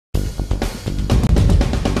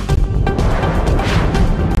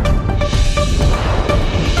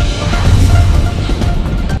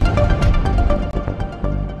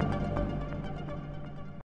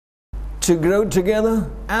To grow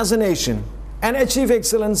together as a nation and achieve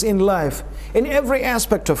excellence in life, in every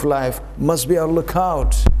aspect of life, must be our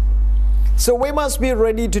lookout. So we must be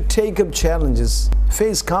ready to take up challenges,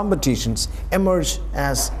 face competitions, emerge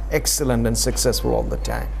as excellent and successful all the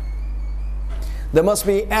time. There must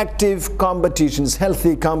be active competitions,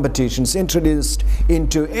 healthy competitions introduced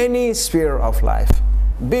into any sphere of life,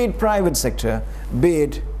 be it private sector, be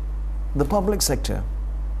it the public sector.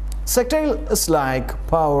 Sectors like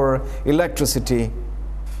power, electricity,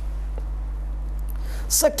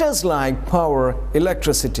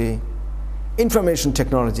 information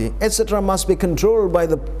technology, etc. must be controlled by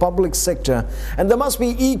the public sector, and there must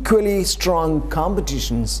be equally strong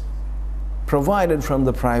competitions provided from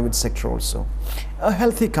the private sector also.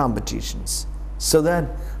 Healthy competitions, so that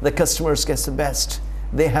the customers get the best.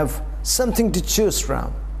 They have something to choose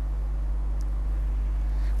from.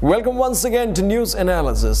 Welcome once again to News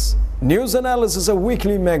Analysis. News Analysis, a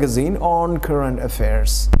weekly magazine on current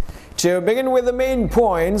affairs. To begin with the main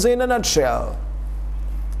points in a nutshell.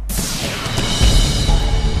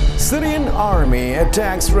 Syrian army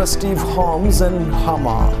attacks restive Homs and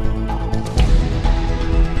Hama.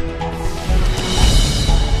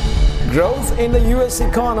 Growth in the US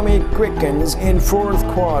economy quickens in fourth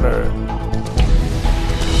quarter.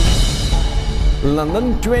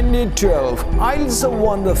 London 2012, Isles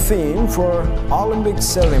won the theme for Olympic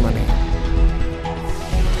ceremony.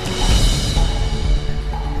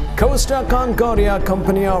 Costa Concordia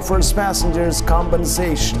company offers passengers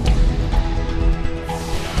compensation.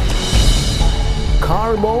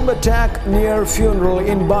 Car bomb attack near funeral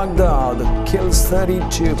in Baghdad kills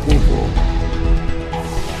 32 people.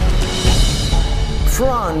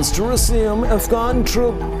 France to resume Afghan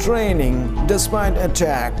troop training despite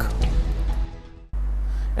attack.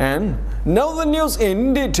 And now the news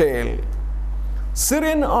in detail.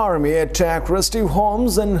 Syrian army attack restive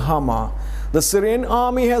Homs and Hama. The Syrian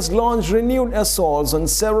army has launched renewed assaults on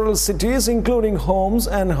several cities including Homs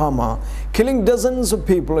and Hama, killing dozens of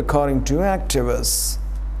people according to activists.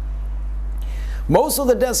 Most of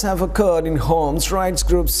the deaths have occurred in Homs, rights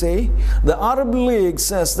groups say. The Arab League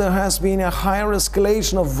says there has been a higher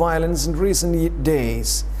escalation of violence in recent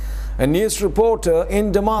days. A news reporter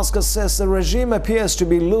in Damascus says the regime appears to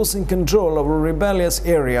be losing control over rebellious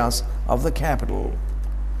areas of the capital.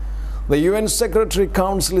 The UN Security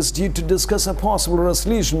Council is due to discuss a possible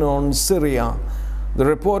resolution on Syria. The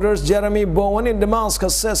reporter's Jeremy Bowen in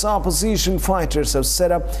Damascus says opposition fighters have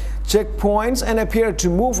set up checkpoints and appear to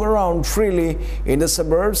move around freely in the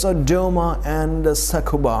suburbs of Douma and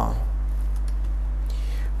Sakuba.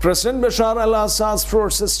 President Bashar al-Assad's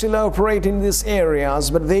forces still operate in these areas,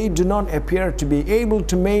 but they do not appear to be able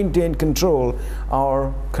to maintain control,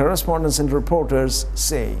 our correspondents and reporters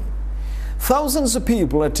say. Thousands of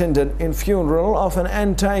people attended a funeral of an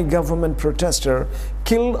anti-government protester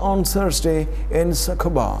killed on Thursday in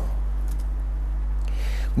Sakuba.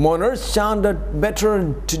 Mourners chanted,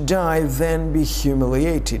 "Better to die than be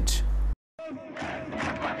humiliated."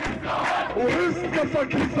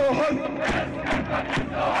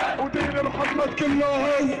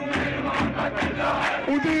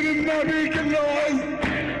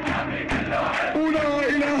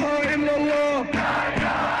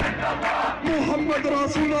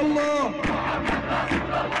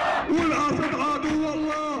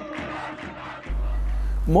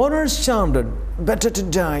 Mourners chanted, "Better to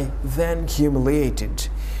die than humiliated."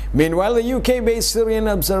 Meanwhile, the UK-based Syrian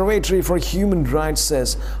Observatory for Human Rights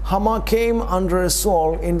says Hama came under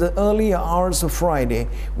assault in the early hours of Friday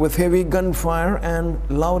with heavy gunfire and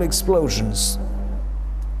loud explosions.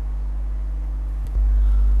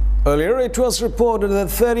 Earlier, it was reported that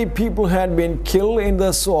 30 people had been killed in the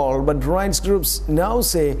assault, but rights groups now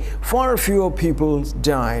say far fewer people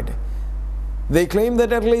died. They claim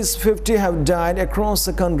that at least 50 have died across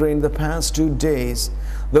the country in the past 2 days.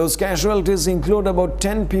 Those casualties include about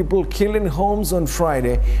 10 people killed in Homs on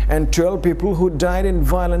Friday and 12 people who died in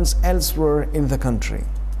violence elsewhere in the country.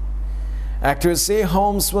 Activists say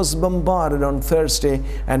Homs was bombarded on Thursday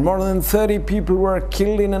and more than 30 people were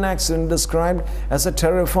killed in an accident described as a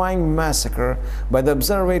terrifying massacre by the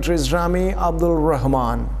observatory's Rami Abdul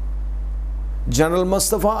Rahman. General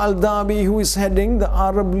Mustafa Al-Dabi, who is heading the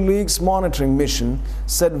Arab League's monitoring mission,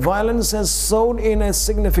 said violence has soared in a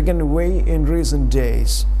significant way in recent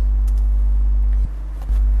days.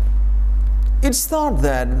 It's thought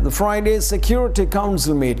that the Friday's Security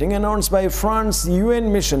Council meeting announced by France's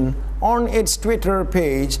UN mission on its Twitter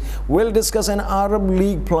page will discuss an Arab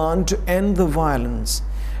League plan to end the violence.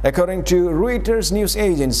 According to Reuters news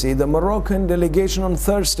agency, the Moroccan delegation on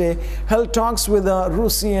Thursday held talks with the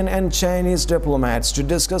Russian and Chinese diplomats to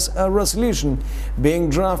discuss a resolution being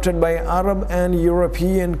drafted by Arab and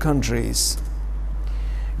European countries.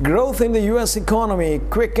 Growth in the U.S. economy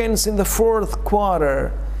quickens in the fourth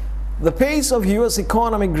quarter. The pace of U.S.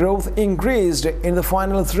 economic growth increased in the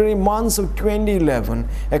final 3 months of 2011,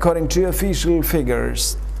 according to official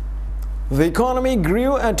figures. The economy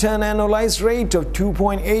grew at an annualized rate of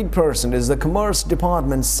 2.8%, as the Commerce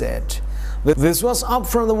Department said. This was up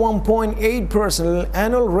from the 1.8%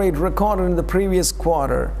 annual rate recorded in the previous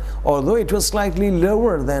quarter, although it was slightly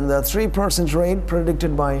lower than the 3% rate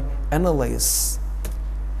predicted by analysts.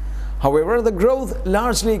 However, the growth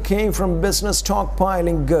largely came from business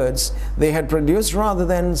stockpiling goods they had produced rather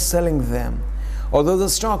than selling them. Although the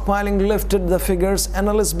stockpiling lifted the figures,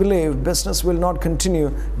 analysts believe business will not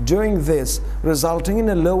continue doing this, resulting in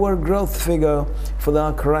a lower growth figure for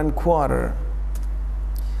the current quarter.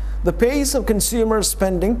 The pace of consumer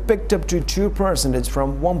spending picked up to 2%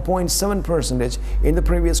 from 1.7% in the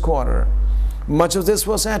previous quarter. Much of this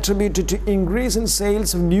was attributed to increase in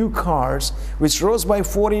sales of new cars, which rose by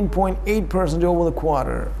 14.8% over the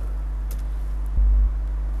quarter.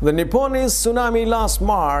 The Nipponese tsunami last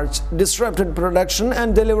March disrupted production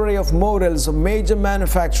and delivery of models of major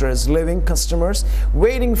manufacturers, leaving customers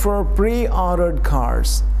waiting for pre-ordered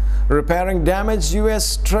cars. Repairing damage,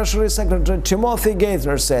 U.S. Treasury Secretary Timothy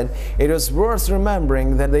Geithner said it was worth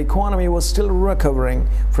remembering that the economy was still recovering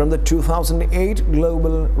from the 2008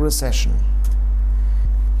 global recession.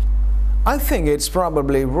 I think it's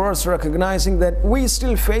probably worth recognizing that we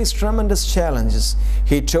still face tremendous challenges,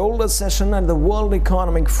 he told a session at the World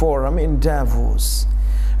Economic Forum in Davos.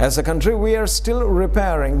 As a country, we are still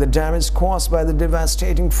repairing the damage caused by the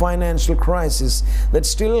devastating financial crisis that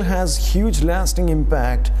still has huge lasting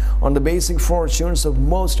impact on the basic fortunes of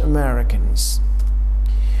most Americans.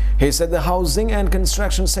 He said the housing and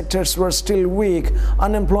construction sectors were still weak,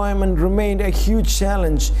 unemployment remained a huge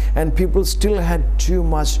challenge, and people still had too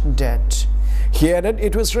much debt. He added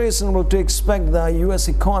it was reasonable to expect the U.S.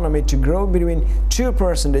 economy to grow between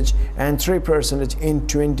 2% and 3% in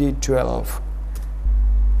 2012.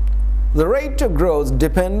 The rate of growth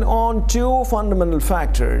depends on two fundamental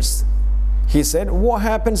factors. He said what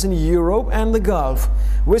happens in Europe and the Gulf,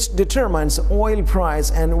 which determines oil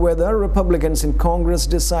price and whether Republicans in Congress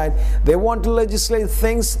decide they want to legislate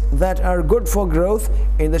things that are good for growth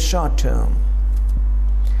in the short term.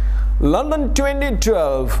 London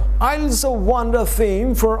 2012 Isles of Wonder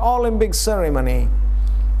theme for Olympic ceremony.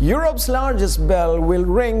 Europe's largest bell will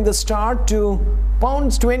ring the start to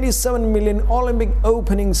 £27 million Olympic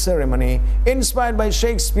opening ceremony, inspired by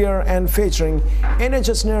Shakespeare and featuring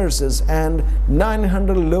NHS nurses and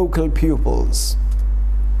 900 local pupils.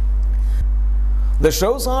 The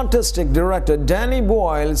show's artistic director Danny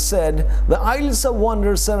Boyle said the Isles of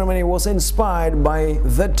Wonder ceremony was inspired by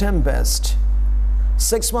The Tempest.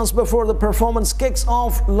 6 months before the performance kicks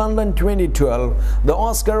off London 2012, the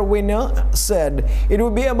Oscar winner said it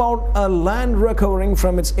would be about a land recovering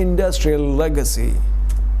from its industrial legacy.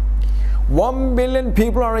 1 billion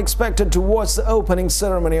people are expected to watch the opening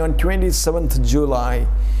ceremony on 27th July.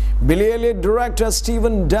 Billy Elliot director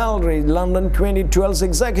Stephen Daldry, London 2012's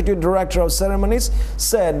executive director of ceremonies,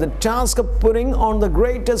 said the task of putting on the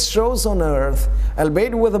greatest shows on earth,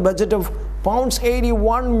 albeit with a budget of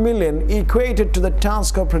 £81 million, equated to the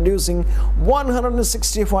task of producing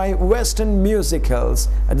 165 Western musicals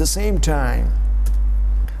at the same time.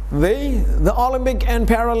 The Olympic and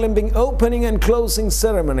Paralympic opening and closing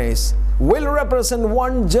ceremonies will represent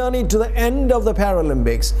one journey to the end of the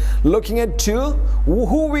Paralympics, looking at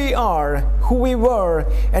who we are, who we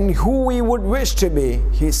were, and who we would wish to be,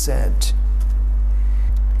 he said.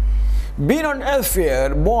 Beyond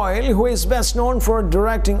Affair, Boyle, who is best known for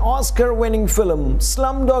directing Oscar-winning film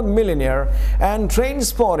Slumdog Millionaire and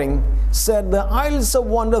Trainspotting, said the Isles of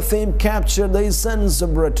Wonder theme captured the essence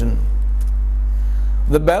of Britain.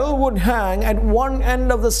 The bell would hang at one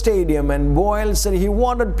end of the stadium, and Boyle said he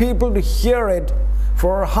wanted people to hear it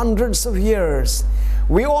for hundreds of years.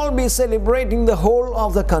 We all be celebrating the whole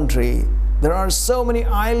of the country. There are so many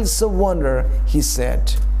Isles of Wonder, he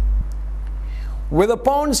said. With the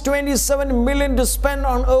 £27 million to spend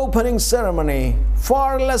on opening ceremony,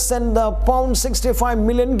 far less than the £65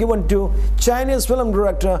 million given to Chinese film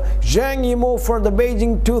director Zhang Yimou for the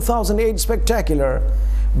Beijing 2008 spectacular,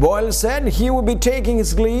 Boyle said he would be taking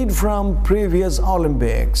his lead from previous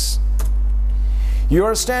Olympics. You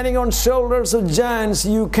are standing on shoulders of giants.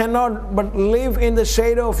 You cannot but live in the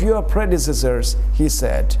shade of your predecessors, he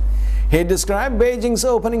said. He described Beijing's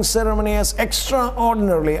opening ceremony as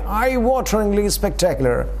extraordinarily, eye-wateringly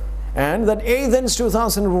spectacular, and that Athens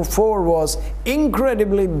 2004 was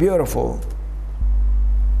incredibly beautiful.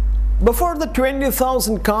 Before the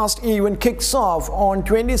 20,000 cast event kicks off on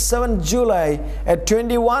 27 July at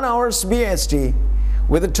 21 hours BST,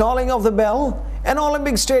 with the tolling of the bell, an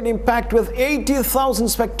Olympic stadium packed with 80,000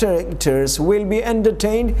 spectators will be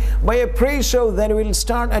entertained by a pre-show that will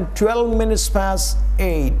start at 12 minutes past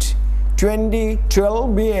 8, 2012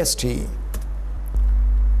 BST.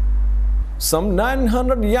 Some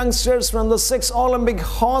 900 youngsters from the 6 Olympic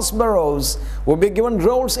host boroughs will be given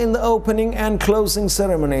roles in the opening and closing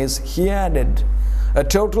ceremonies, he added. A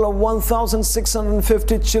total of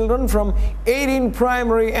 1,650 children from 18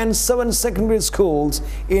 primary and 7 secondary schools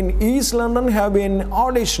in East London have been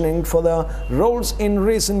auditioning for the roles in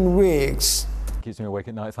recent weeks. Keeps me awake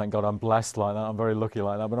at night, thank God. I'm blessed like that, I'm very lucky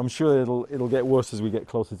like that, but I'm sure it'll get worse as we get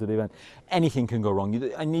closer to the event. Anything can go wrong.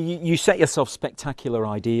 You set yourself spectacular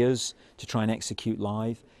ideas to try and execute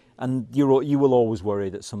live, and you will always worry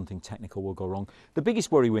that something technical will go wrong. The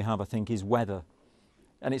biggest worry we have, I think, is weather,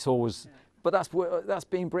 and it's always, but that's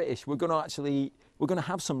being British. We're going to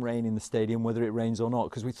have some rain in the stadium, whether it rains or not,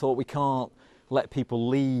 because we thought we can't let people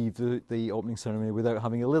leave the opening ceremony without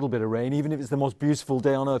having a little bit of rain, even if it's the most beautiful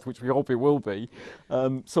day on earth, which we hope it will be.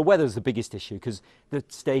 So weather's the biggest issue, because the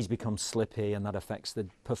stage becomes slippy and that affects the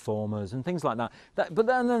performers and things like that. But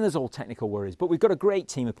then there's all technical worries. But we've got a great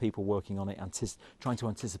team of people working on it, trying to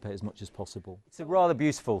anticipate as much as possible. It's a rather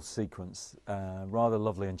beautiful sequence, rather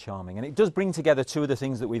lovely and charming. And it does bring together 2 of the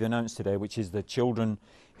things that we've announced today, which is the children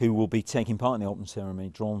who will be taking part in the opening ceremony,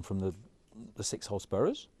 drawn from the 6 host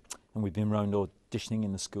boroughs. And we've been round auditioning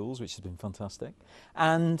in the schools, which has been fantastic,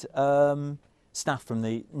 and staff from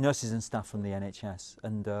the nurses and staff from the NHS,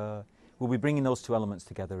 and we'll be bringing those 2 elements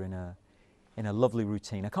together in a lovely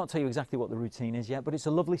routine. I can't tell you exactly what the routine is yet, but it's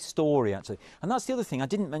a lovely story actually. And that's the other thing, I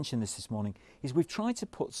didn't mention this morning, is we've tried to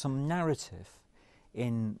put some narrative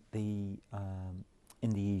in the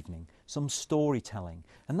evening, some storytelling,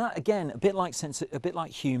 and that again, a bit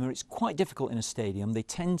like humour. It's quite difficult in a stadium. They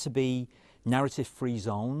tend to be narrative-free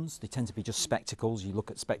zones. They tend to be just spectacles. You look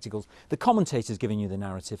at spectacles. The commentator's giving you the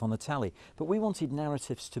narrative on the telly, but we wanted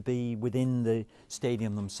narratives to be within the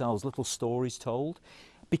stadium themselves, little stories told,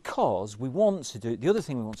 because we want to do, the other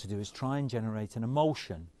thing we want to do is try and generate an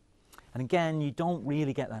emotion. And again, you don't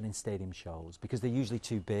really get that in stadium shows because they're usually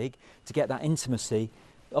too big to get that intimacy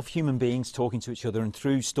of human beings talking to each other, and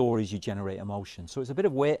through stories you generate emotion. So it's a bit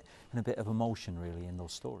of wit and a bit of emotion really in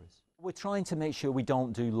those stories. We're trying to make sure we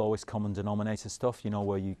don't do lowest common denominator stuff, you know,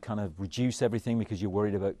 where you kind of reduce everything because you're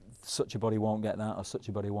worried about such a body won't get that or such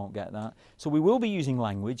a body won't get that. So we will be using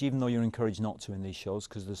language, even though you're encouraged not to in these shows,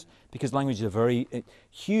 because language is a very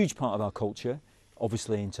huge part of our culture,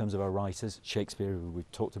 obviously in terms of our writers, Shakespeare, who we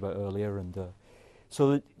talked about earlier, and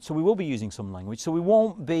so we will be using some language. So we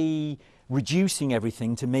won't be reducing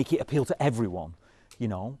everything to make it appeal to everyone. You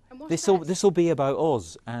know, this will be about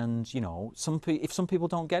us, and you know, if some people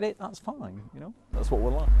don't get it, that's fine. You know, that's what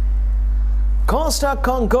we're like. Costa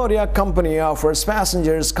Concordia company offers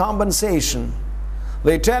passengers compensation.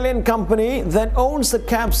 The Italian company that owns the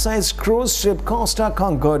capsized cruise ship Costa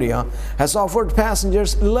Concordia has offered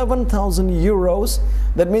passengers 11,000 euros.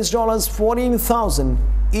 That means $14,000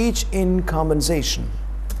 each in compensation.